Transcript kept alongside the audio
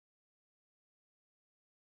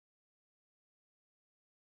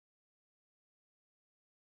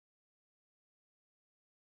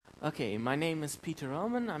Okay, my name is Peter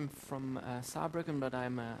Ullman. I'm from Saarbrücken, but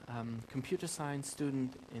I'm a computer science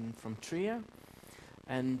student from Trier.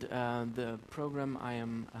 And the program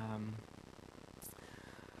I'm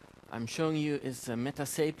showing you is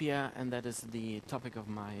Metasapia, and that is the topic of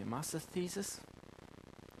my master's thesis.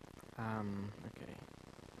 Okay,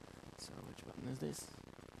 so which button is this?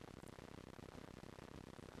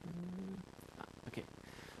 Okay,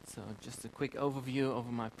 so just a quick overview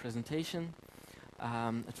of my presentation.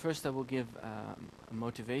 At first I will give a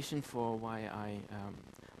motivation for why I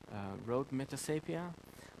wrote Metasapia.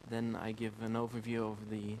 Then I give an overview of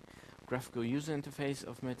the graphical user interface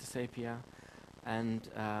of Metasapia and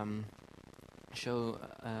show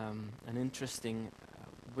an interesting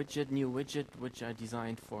new widget which I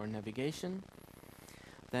designed for navigation.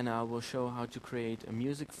 Then I will show how to create a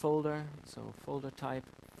music folder, so folder type,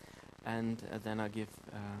 and then I'll give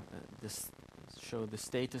show the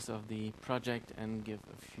status of the project and give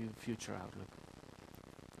a future outlook.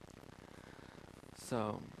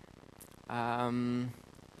 So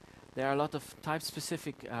there are a lot of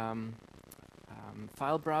type-specific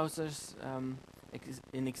file browsers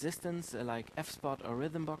in existence, like FSpot or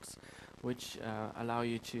Rhythmbox, which allow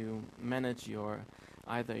you to manage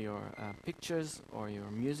either your pictures or your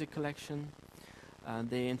music collection.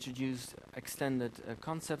 They introduce extended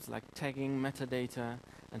concepts like tagging, metadata,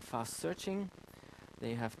 and fast searching.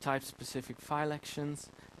 They have type-specific file actions,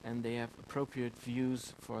 and they have appropriate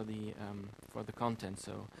views for the content.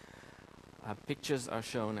 So pictures are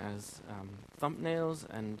shown as thumbnails,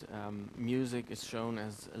 and music is shown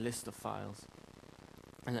as a list of files,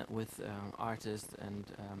 and with artist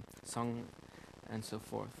and song and so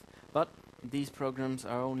forth. But these programs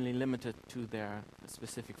are only limited to their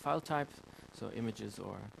specific file types, so images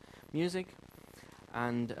or music,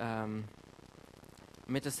 and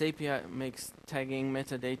Metasapia makes tagging,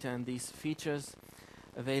 metadata, and these features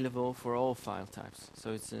available for all file types.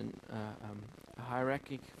 So it's a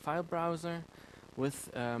hierarchic file browser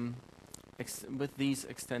with these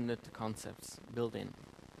extended concepts built in.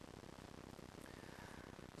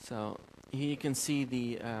 So here you can see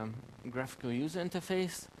the graphical user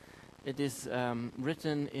interface. It is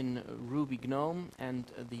written in Ruby GNOME,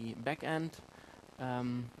 and the backend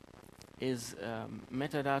is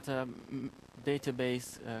metadata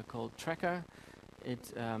database called Tracker.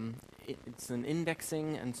 It's an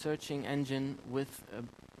indexing and searching engine with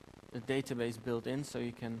a database built in, so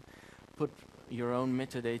you can put your own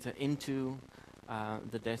metadata into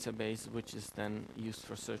the database, which is then used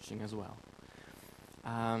for searching as well.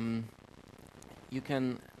 You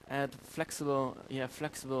can add flexible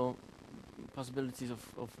possibilities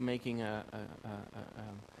of making a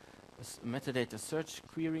metadata search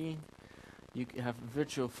query. You have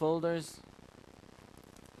virtual folders,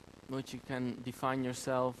 which you can define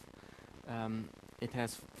yourself. It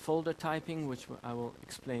has folder typing, which I will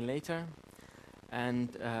explain later. And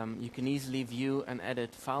you can easily view and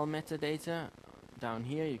edit file metadata. Down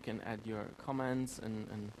here you can add your comments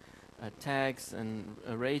and tags and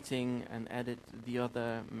a rating, and edit the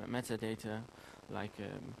other metadata like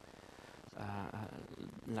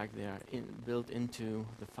they are built into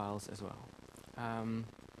the files as well.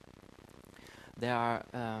 There are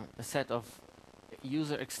a set of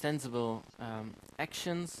user extensible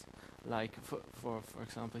actions, like for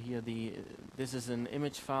example here this is an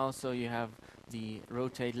image file, so you have the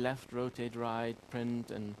rotate left, rotate right,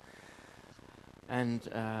 print, and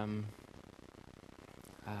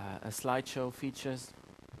a slideshow features,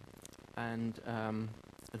 and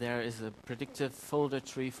there is a predictive folder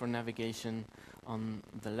tree for navigation on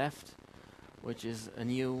the left, which is a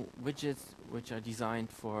new widget which are designed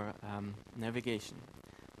for navigation.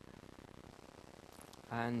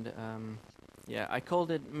 And yeah, I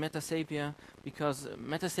called it Metasapia because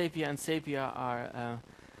Metasapia and Sapia are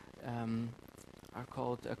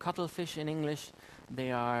called cuttlefish in English.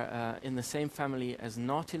 They are in the same family as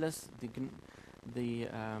Nautilus, the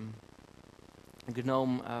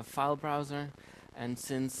GNOME file browser, and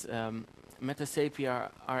since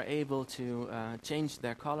Metasapia are able to change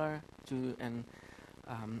their color and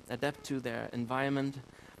adapt to their environment,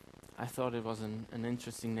 I thought it was an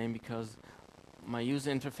interesting name, because my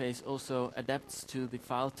user interface also adapts to the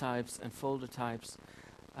file types and folder types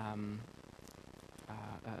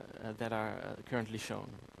that are currently shown.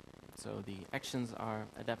 So the actions are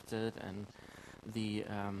adapted, and the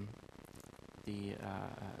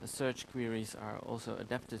search queries are also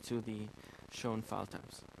adapted to the shown file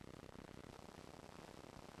types.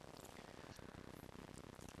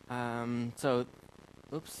 So,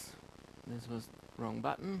 oops, this was wrong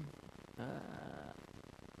button.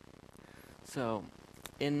 So,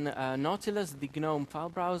 in Nautilus, the GNOME file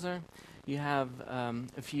browser, You have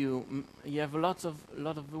you have lot of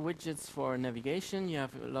widgets for navigation. You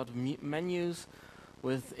have a lot of menus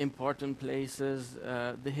with important places,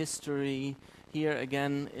 the history. Here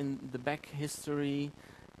again in the back history,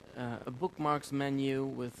 a bookmarks menu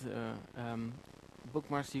with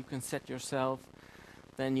bookmarks you can set yourself.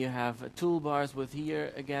 Then you have toolbars with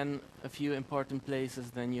here again a few important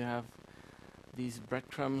places. Then you have these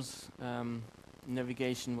breadcrumbs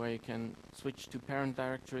navigation where you can switch to parent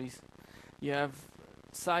directories. You have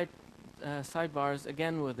sidebars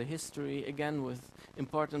again with the history, again with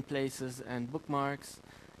important places and bookmarks.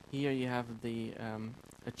 Here you have the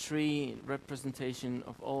a tree representation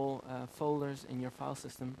of all folders in your file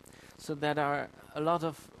system. So that are a lot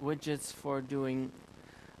of widgets for doing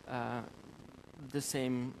the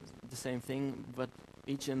same thing, but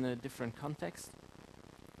each in a different context.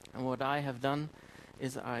 And what I have done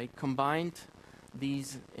is I combined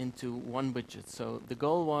these into one widget. So the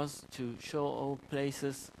goal was to show all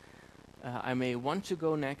places I may want to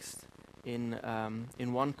go next in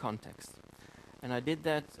one context. And I did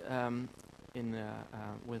that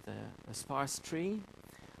with a sparse tree,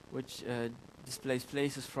 which displays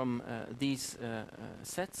places from these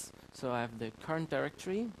sets. So I have the current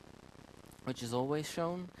directory, which is always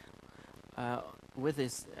shown with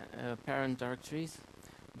its parent directories.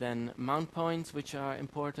 Then mount points, which are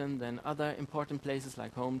important. Then other important places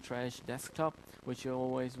like home, trash, desktop, which you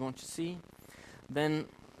always want to see. Then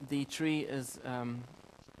the tree is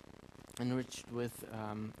enriched with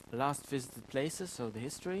last visited places, so the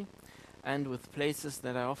history, and with places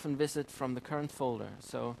that I often visit from the current folder.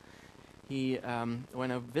 So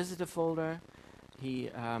when I visit a folder, he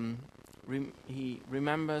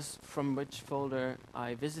remembers from which folder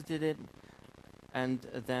I visited it, and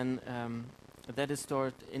then that is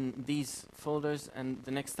stored in these folders, and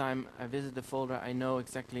the next time I visit the folder I know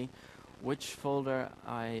exactly which folder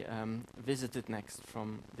I visited next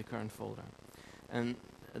from the current folder, and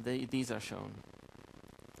these are shown.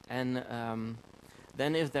 And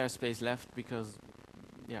then if there's space left, because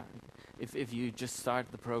if you just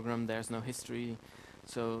start the program there's no history,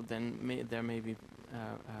 so then there may be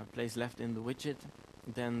place left in the widget,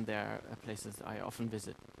 then there are places I often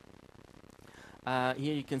visit.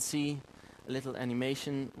 Here you can see a little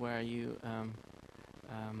animation where you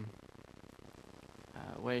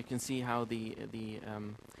can see how the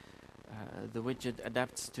widget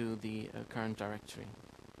adapts to the current directory.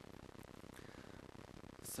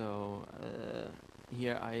 So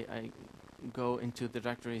here I go into the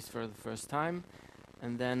directories for the first time,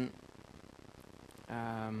 and then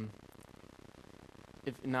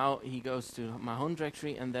if now he goes to my home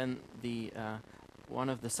directory, and then the one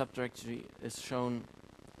of the subdirectory is shown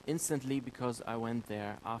instantly because I went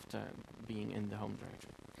there after being in the home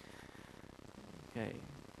directory. Okay.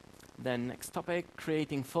 Then next topic,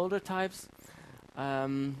 creating folder types.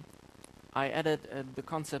 I added the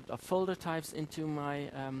concept of folder types into my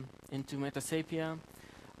into Metasepia.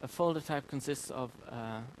 A folder type consists of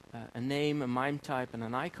a name, a MIME type, and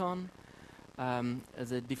an icon.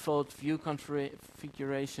 As a default view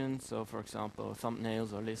configuration, so for example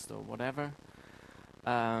thumbnails or list or whatever.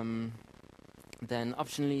 Then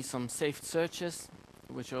optionally some saved searches,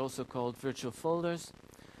 which are also called virtual folders,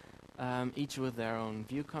 each with their own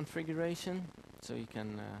view configuration. So you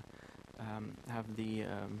can have the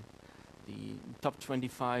top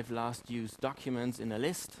 25 last used documents in a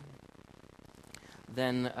list.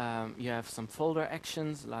 Then you have some folder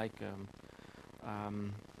actions like a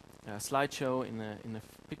slideshow in a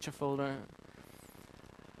picture folder.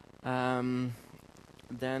 Then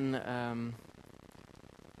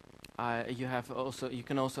you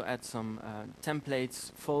can also add some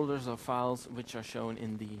templates, folders or files which are shown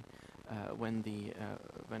in the when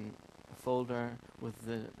a folder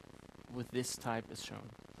with this type is shown.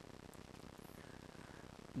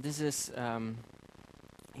 This is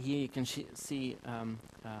here you can see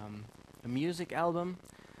a music album.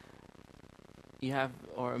 You have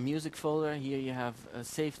or a music folder. Here you have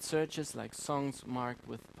saved searches like songs marked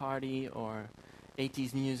with party or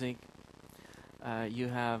 80s music. You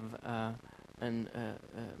have a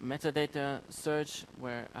metadata search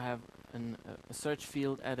where I have a search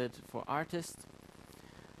field added for artist.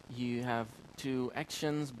 You have two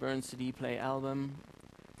actions: burn CD, play album.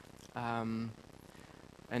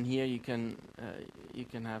 And here you can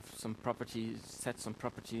have some properties, set some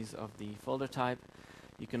properties of the folder type.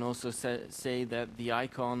 You can also say that the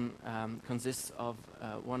icon consists of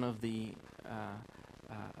one of the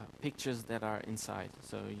pictures that are inside.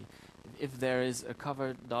 So if there is a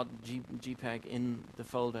cover.jpg in the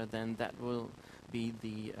folder, then that will be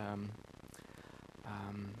the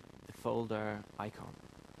folder icon.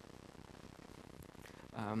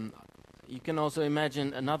 you can also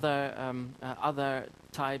imagine another other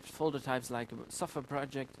types, folder types, like a software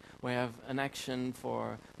project where you have an action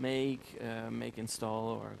for make, install,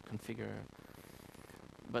 or configure.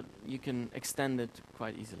 But you can extend it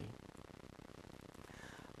quite easily.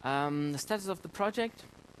 The status of the project.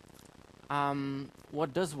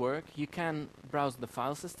 What does work? You can browse the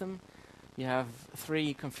file system. You have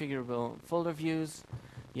 3 configurable folder views.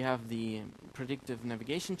 You have the predictive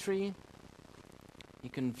navigation tree. You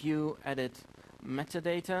can view, edit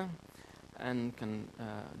metadata, and can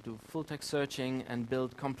do full text searching and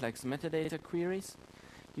build complex metadata queries.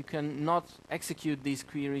 You can not execute these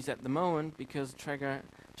queries at the moment because Tracker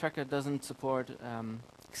doesn't support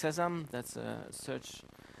XESAM. That's a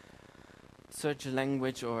search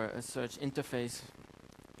language or a search interface,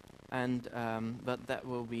 and but that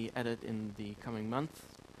will be added in the coming month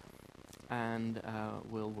and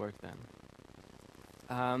will work then.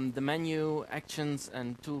 The menu actions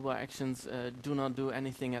and toolbar actions do not do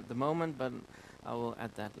anything at the moment, but I will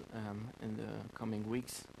add that in the coming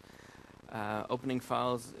weeks. Opening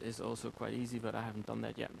files is also quite easy, but I haven't done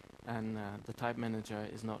that yet. And the type manager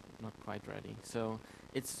is not quite ready. So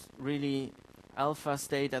it's really alpha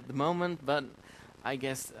state at the moment, but I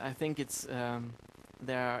think it's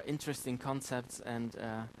there are interesting concepts, and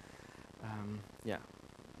yeah.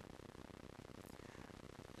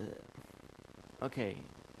 Okay,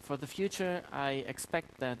 for the future, I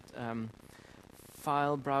expect that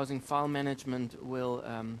file browsing, file management will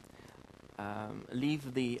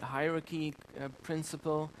leave the hierarchy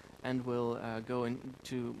principle and will go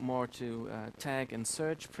into more to tag and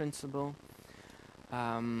search principle.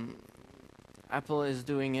 Apple is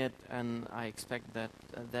doing it, and I expect that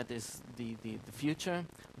that is the future.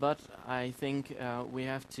 But I think we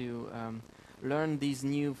have to learn these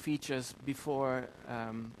new features before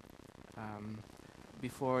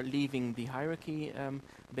leaving the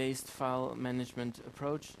hierarchy-based file management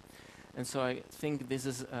approach. And so I think this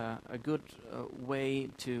is a good way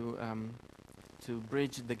to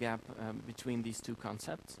bridge the gap between these two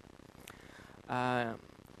concepts.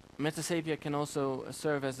 Metasepia can also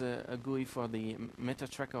serve as a GUI for the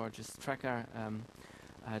MetaTracker, or just Tracker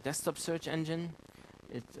desktop search engine.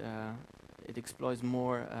 It exploits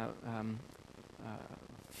more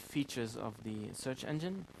features of the search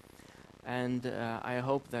engine, and I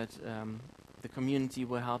hope that the community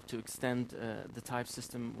will help to extend the type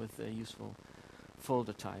system with useful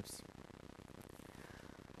folder types.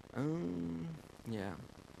 Yeah.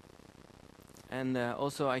 And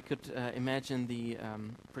also I could imagine the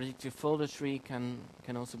predictive folder tree can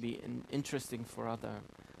also be interesting for other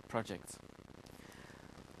projects.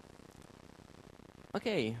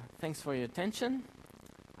 Okay, thanks for your attention.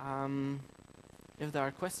 If there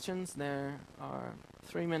are questions, there are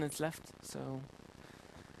 3 minutes left, so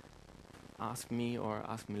ask me or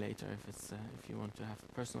ask me later if you want to have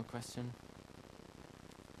a personal question.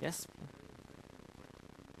 Yes?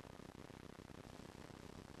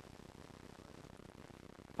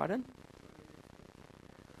 Pardon?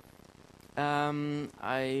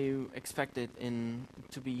 I expect it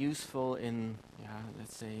to be useful in,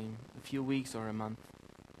 let's say, a few weeks or a month.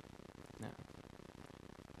 Yeah.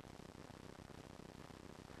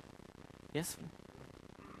 Yes?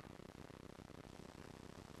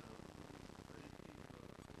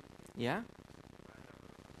 Yeah?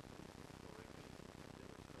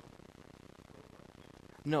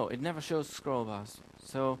 No, it never shows scroll bars.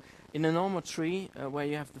 So in a normal tree, where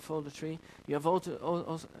you have the folder tree, you have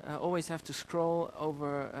always have to scroll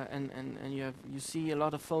over, and you see a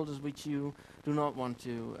lot of folders which you do not want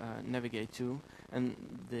to navigate to. And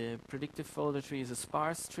the predictive folder tree is a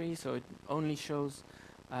sparse tree, so it only shows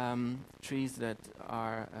trees that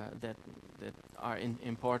are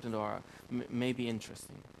important or may be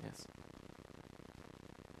interesting. Yes.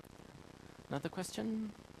 Another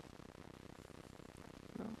question?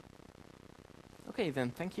 No? Okay, then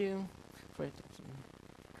thank you for it.